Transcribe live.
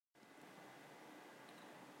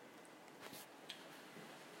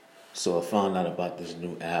So I found out about this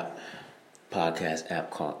new podcast app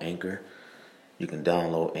called Anchor. You can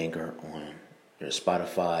download Anchor on your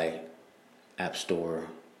Spotify, App Store,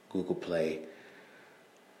 Google Play,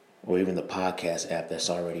 or even the podcast app that's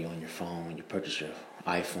already on your phone when you purchase your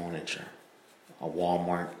iPhone at a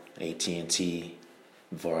Walmart, AT&T,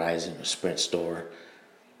 Verizon, or Sprint store,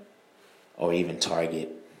 or even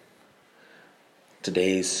Target.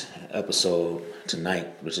 Today's episode, tonight,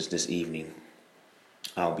 which is this evening,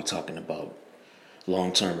 I'll be talking about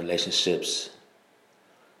long-term relationships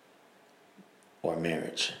or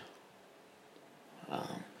marriage.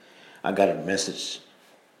 I got a message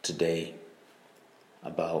today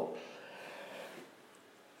about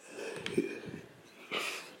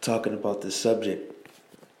talking about this subject,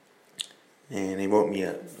 and they wrote me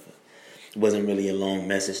it wasn't really a long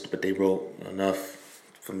message, but they wrote enough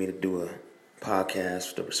for me to do a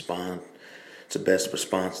podcast to respond to best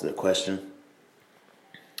response to the question.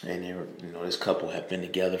 And they were, this couple have been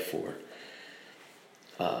together for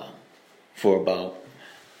about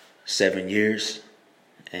 7 years,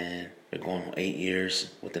 and they're going on 8 years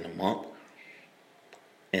within a month.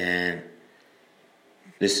 And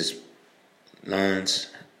this is Lon's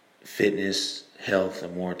Fitness, Health,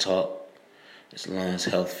 and More Talk. It's Lon's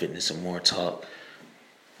Health, Fitness, and More Talk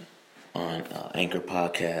on Anchor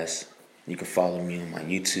Podcast. You can follow me on my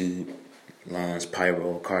YouTube, Lon's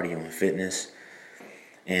Pyro, Cardio, and Fitness,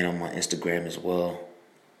 and on my Instagram as well,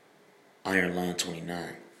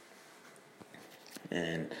 IronLon29.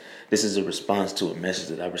 And this is a response to a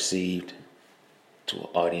message that I received to an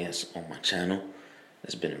audience on my channel.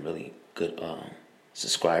 That's been a really good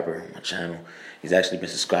subscriber on my channel. He's actually been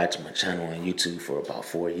subscribed to my channel on YouTube for about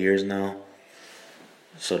 4 years now.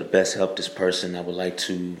 So to best help this person, I would like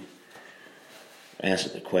to answer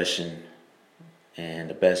the question.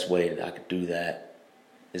 And the best way that I could do that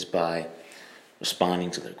is by responding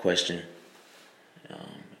to their question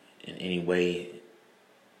in any way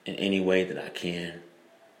that I can.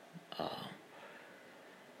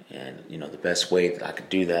 And the best way that I could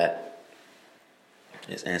do that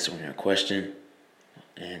is answering their question.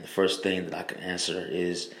 And the first thing that I can answer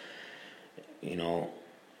is,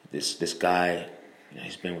 this guy,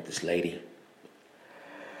 he's been with this lady.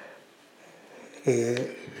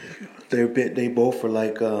 They both were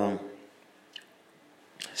like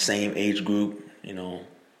same age group, they're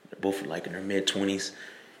both like in their mid-20s,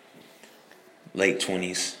 late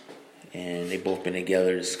 20s, and they both been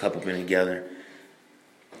together. This couple been together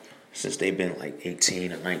since they've been like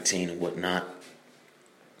 18 or 19 and whatnot.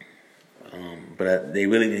 But they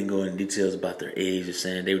really didn't go into details about their age. They're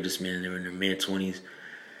saying they were just men, they were in their mid-20s.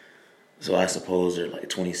 So I suppose they're like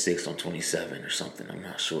 26 on 27 or something. I'm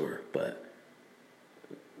not sure, but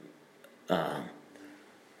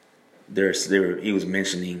he was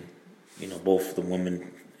mentioning, both the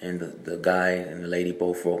woman and the guy and the lady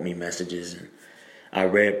both wrote me messages, and I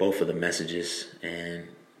read both of the messages, and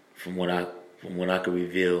from what I could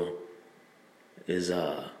reveal is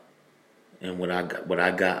and what I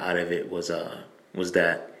got out of it was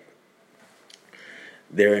that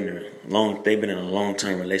they've been in a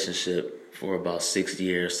long-term relationship for about 7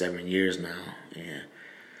 years now, and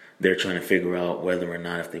they're trying to figure out whether or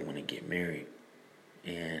not if they want to get married.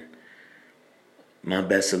 And my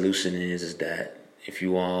best solution is that if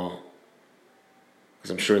you all,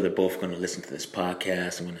 because I'm sure they're both going to listen to this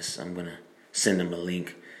podcast, I'm going to send them a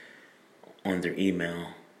link on their email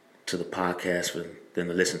to the podcast for them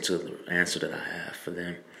to listen to the answer that I have for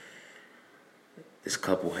them. This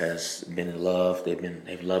couple has been in love.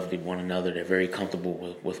 They've loved one another. They're very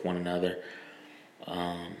comfortable with one another.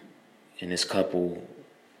 And this couple,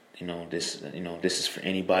 this is for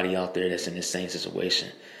anybody out there that's in the same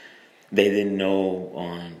situation. They didn't know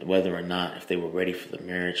on whether or not if they were ready for the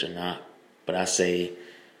marriage or not. But I say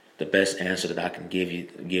the best answer that I can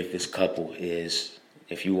give this couple is,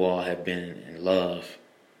 if you all have been in love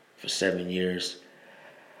for 7 years,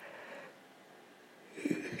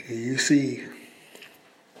 you see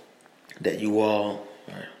that you all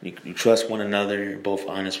you trust one another, you're both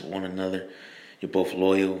honest with one another, you're both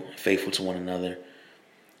loyal, faithful to one another,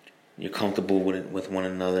 you're comfortable with one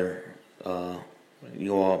another.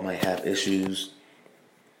 You all might have issues,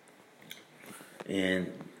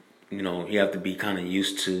 and you have to be kind of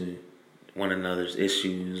used to one another's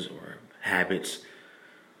issues or habits.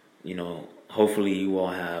 Hopefully you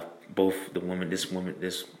all have both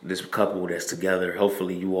this couple that's together.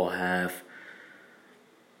 Hopefully you all have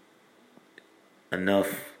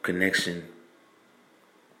enough connection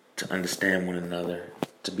to understand one another,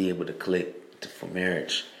 to be able to click for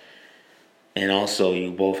marriage. And also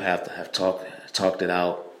you both have to have talked it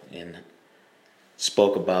out and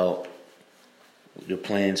spoke about your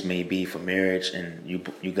plans may be for marriage, and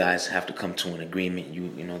you guys have to come to an agreement.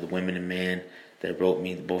 You know, the women and man that wrote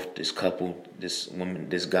me, both this couple, this woman,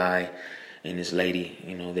 this guy, and this lady,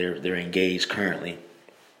 you know, they're engaged currently,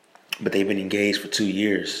 but they've been engaged for 2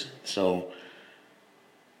 years. So,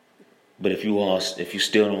 but if you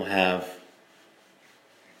still don't have,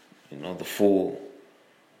 you know, the full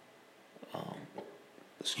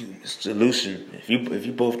solution, if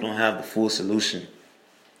you both don't have the full solution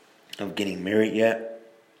of getting married yet,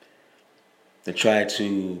 then try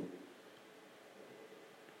to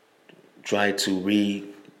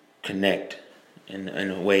reconnect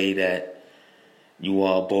in a way that you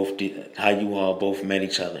all both did, how you all both met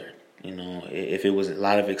each other. You know, if it was a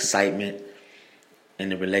lot of excitement in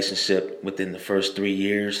the relationship within the first 3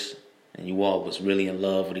 years, and you all was really in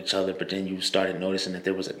love with each other, but then you started noticing that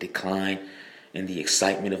there was a decline in the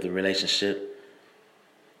excitement of the relationship,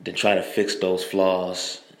 then try to fix those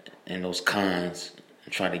flaws and those cons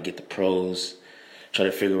and try to get the pros, try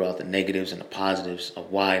to figure out the negatives and the positives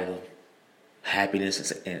of why the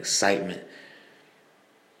happiness and excitement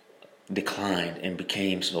declined and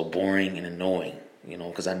became so boring and annoying. You know,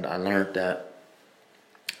 because I learned that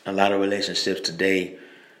a lot of relationships today,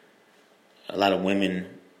 a lot of women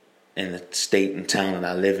in the state and town that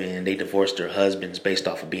I live in, they divorce their husbands based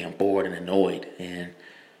off of being bored and annoyed. And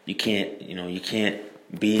you can't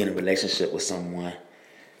be in a relationship with someone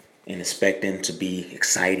and expect them to be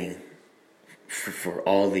exciting for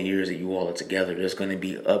all the years that you all are together. There's going to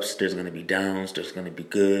be ups, there's going to be downs, there's going to be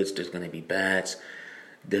goods, there's going to be bads.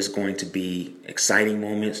 There's going to be exciting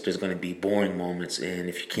moments, there's going to be boring moments. And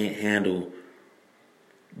if you can't handle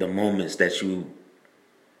the moments that you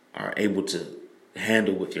are able to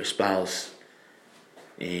handle with your spouse,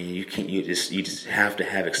 and you just have to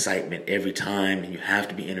have excitement every time, and you have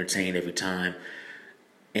to be entertained every time,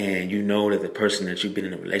 and you know that the person that you've been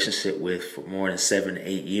in a relationship with for more than 7 to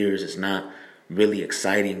 8 years is not really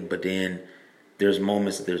exciting, but then there's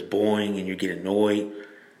moments that there's boring and you get annoyed,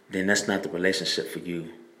 then that's not the relationship for you.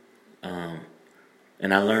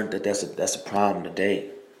 And I learned that that's a problem today.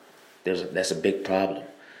 That's a big problem.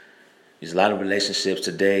 There's a lot of relationships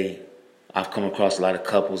today. I've come across a lot of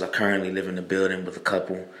couples. I currently live in a building with a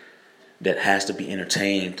couple that has to be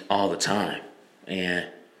entertained all the time. And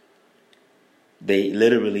they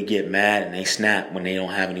literally get mad and they snap when they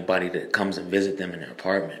don't have anybody that comes and visit them in their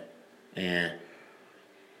apartment. And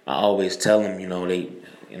I always tell them,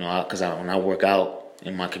 because when I work out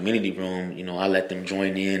in my community room, I let them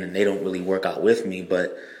join in, and they don't really work out with me.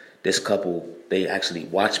 But this couple, they actually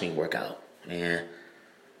watch me work out, and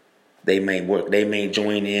they may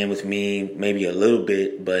join in with me maybe a little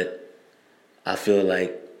bit, but I feel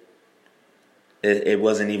like it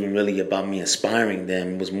wasn't even really about me inspiring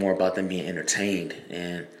them. It was more about them being entertained,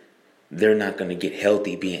 and they're not going to get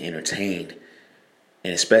healthy being entertained.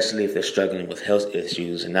 And especially if they're struggling with health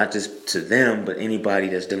issues, and not just to them, but anybody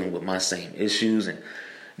that's dealing with my same issues. And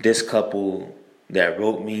this couple that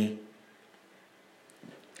wrote me,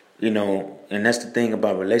 and that's the thing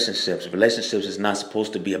about relationships. Relationships is not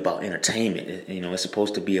supposed to be about entertainment. It's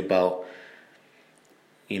supposed to be about,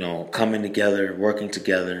 coming together, working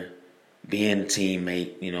together, being a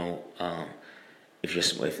teammate.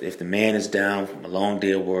 If the man is down from a long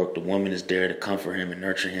day of work, the woman is there to comfort him and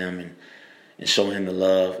nurture him and show him the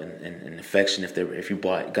love and affection. If the woman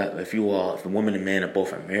and man are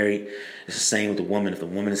married, it's the same with the woman. If the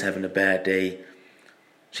woman is having a bad day,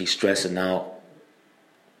 she's stressing out,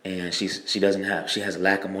 and she has a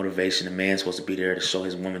lack of motivation. The man's supposed to be there to show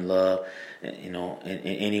his woman love, in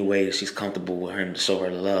any way that she's comfortable with him to show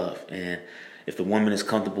her the love. And if the woman is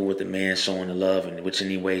comfortable with the man showing the love in which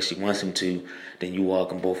any way she wants him to, then you all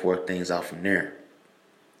can both work things out from there.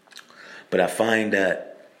 But I find that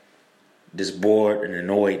this bored and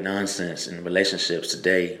annoyed nonsense in relationships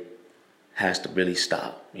today has to really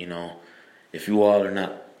stop. If you all are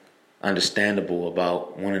not understandable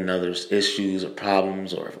about one another's issues or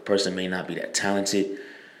problems, or if a person may not be that talented,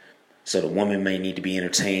 so the woman may need to be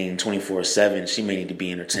entertained 24/7, she may need to be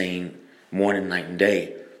entertained morning, night, and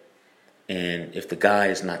day. And if the guy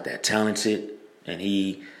is not that talented and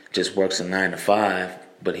he just works a 9 to 5,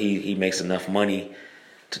 but he makes enough money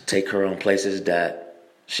to take her on places that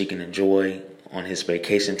she can enjoy on his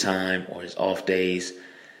vacation time or his off days,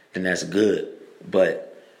 then that's good. But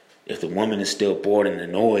if the woman is still bored and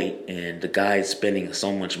annoyed, and the guy is spending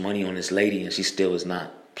so much money on this lady, and she still is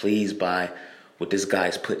not pleased by what this guy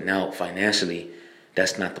is putting out financially,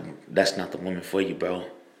 that's not the woman for you, bro.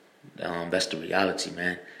 That's the reality,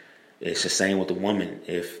 man. It's the same with the woman.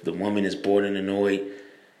 If the woman is bored and annoyed,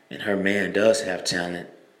 and her man does have talent,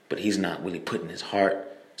 but he's not really putting his heart,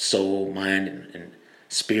 soul, mind, and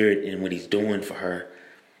spirit and what he's doing for her,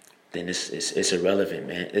 then it's irrelevant,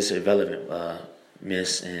 man. It's irrelevant,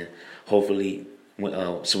 miss. And hopefully,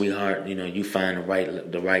 sweetheart, you find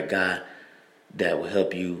the right guy that will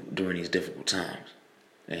help you during these difficult times,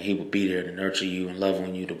 and he will be there to nurture you and love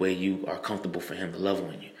on you the way you are comfortable for him to love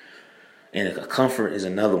on you. And a comfort is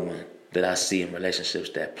another one that I see in relationships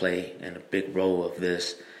that play in a big role of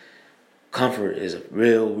this. Comfort is a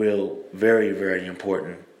real, very, very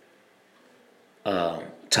important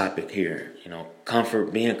topic here.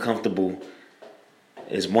 Comfort, being comfortable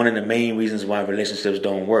is one of the main reasons why relationships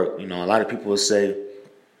don't work. A lot of people will say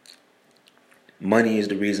money is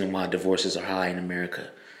the reason why divorces are high in America.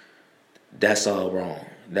 That's all wrong.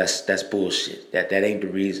 That's bullshit. That ain't the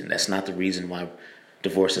reason. That's not the reason why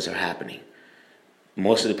divorces are happening.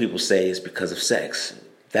 Most of the people say it's because of sex.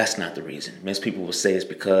 That's not the reason. Most people will say it's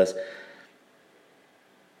because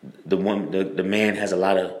the man has a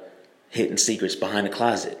lot of hidden secrets behind the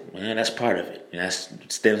closet. Man, that's part of it. And that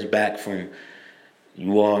stems back from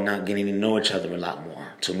you all not getting to know each other a lot more.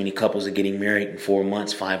 Too many couples are getting married in 4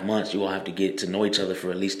 months, 5 months. You all have to get to know each other for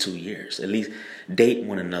at least 2 years. At least date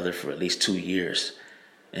one another for at least 2 years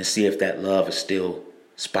and see if that love is still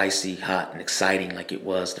spicy, hot, and exciting like it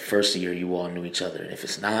was the first year you all knew each other. And if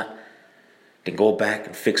it's not, then go back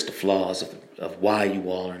and fix the flaws of why you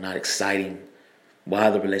all are not exciting,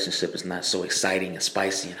 why the relationship is not so exciting and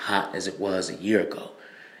spicy and hot as it was a year ago.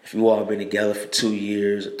 If you all have been together for 2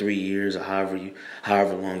 years or 3 years or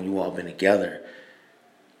however long you all been together,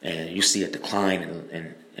 and you see a decline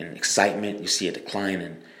in excitement, you see a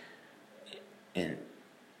decline in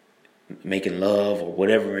making love or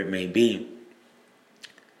whatever it may be,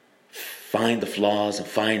 find the flaws and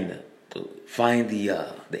find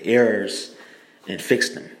the errors and fix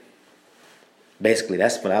them. Basically,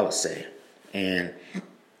 that's what I would say. And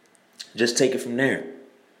just take it from there.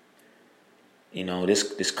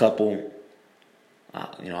 This couple,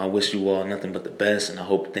 I wish you all nothing but the best, and I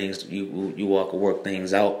hope you all can work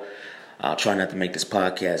things out. I'll try not to make this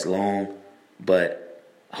podcast long, but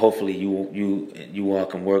hopefully you all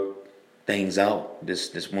can work things out.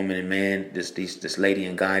 This woman and man, this lady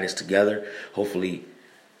and guy that's together. Hopefully,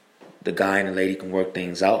 the guy and the lady can work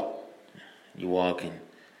things out. You all can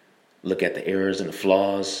look at the errors and the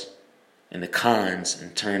flaws and the cons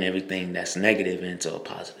and turn everything that's negative into a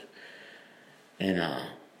positive. And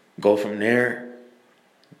go from there,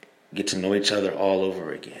 get to know each other all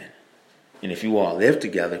over again. And if you all live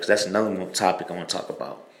together, because that's another topic I want to talk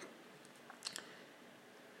about.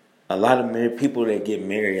 A lot of people that get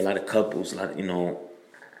married, a lot of couples,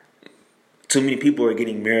 too many people are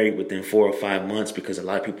getting married within 4 or 5 months because a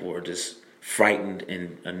lot of people are just frightened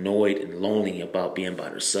and annoyed and lonely about being by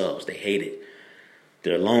themselves. They hate it.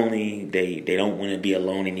 They're lonely. They don't want to be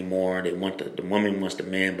alone anymore. They want the woman wants the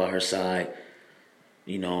man by her side.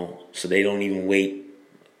 So they don't even wait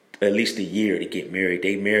at least a year to get married.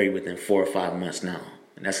 They marry within 4 or 5 months now.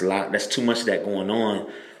 And that's a lot. That's too much of that going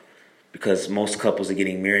on because most couples are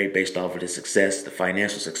getting married based off of the success, the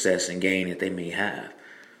financial success and gain that they may have.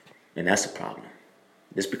 And that's a problem.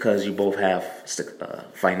 Just because you both have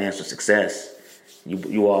financial success,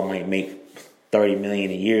 you all might make $30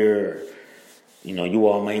 million a year, or, you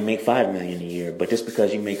all might make $5 million a year. But just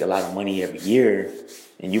because you make a lot of money every year,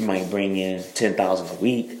 and you might bring in $10,000 a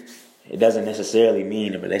week, it doesn't necessarily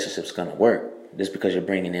mean the relationship's gonna work. Just because you're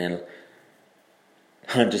bringing in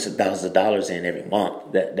hundreds of thousands of dollars in every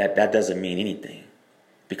month, that doesn't mean anything.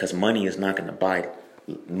 Because money is not gonna buy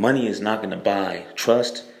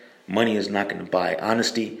trust. Money is not gonna buy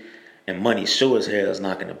honesty, and money sure as hell is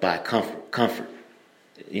not gonna buy comfort.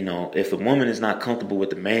 If a woman is not comfortable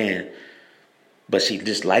with the man, but she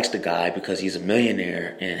just likes the guy because he's a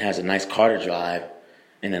millionaire and has a nice car to drive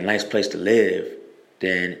and a nice place to live,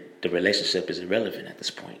 then the relationship is irrelevant at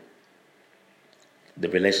this point. The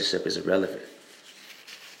relationship is irrelevant.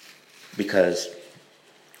 Because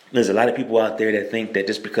there's a lot of people out there that think that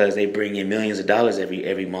just because they bring in millions of dollars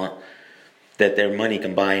every month, that their money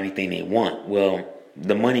can buy anything they want. Well,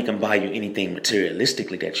 the money can buy you anything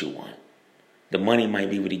materialistically that you want. The money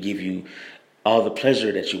might be able to give you all the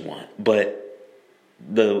pleasure that you want. But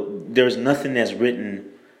there's nothing that's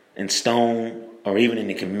written in stone or even in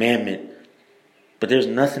the commandment, but there's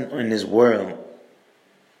nothing in this world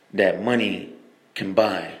that money can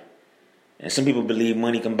buy. And some people believe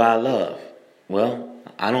money can buy love. Well,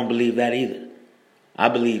 I don't believe that either. I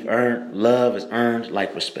believe love is earned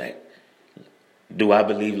like respect. Do I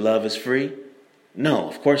believe love is free? No,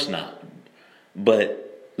 of course not.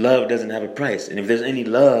 But love doesn't have a price. And if there's any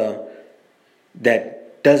love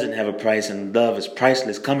that doesn't have a price and love is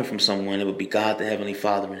priceless coming from someone, it would be God the Heavenly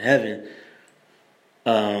Father in heaven.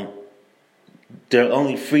 the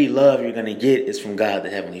only free love you're going to get is from God, the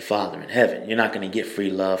Heavenly Father in heaven. You're not going to get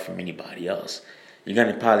free love from anybody else. You're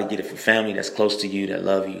going to probably get it from family that's close to you, that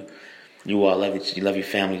love you. You all love it. You love your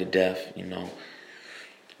family to death, you know.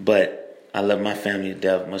 But I love my family to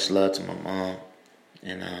death. Much love to my mom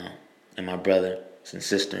and my brother and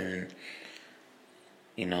sister. And,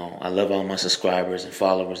 you know, I love all my subscribers and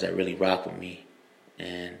followers that really rock with me.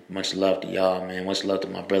 And much love to y'all, man. Much love to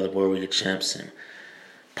my brother Warrior Champs and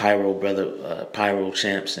Pyro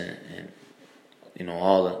Champs and you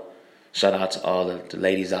know, shout out to all the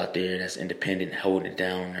ladies out there that's independent, holding it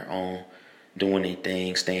down on their own, doing their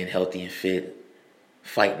thing, staying healthy and fit,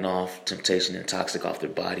 fighting off temptation and toxic off their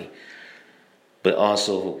body, but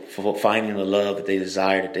also for finding the love that they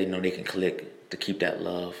desire, that they know they can click, to keep that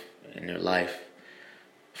love in their life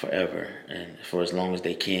forever and for as long as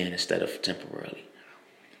they can instead of temporarily.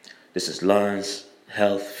 This is Lun's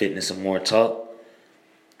Health, Fitness, and More Talk.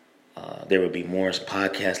 There will be more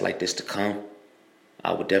podcasts like this to come.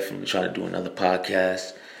 I would definitely try to do another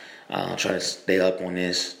podcast. Try to stay up on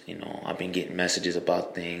this. You know, I've been getting messages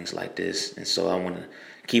about things like this, and so I want to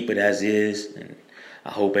keep it as is. And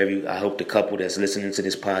I hope the couple that's listening to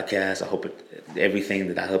this podcast, I hope everything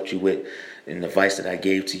that I helped you with and the advice that I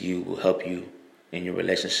gave to you will help you in your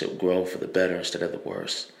relationship grow for the better instead of the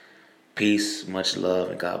worse. Peace, much love,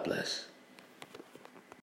 and God bless.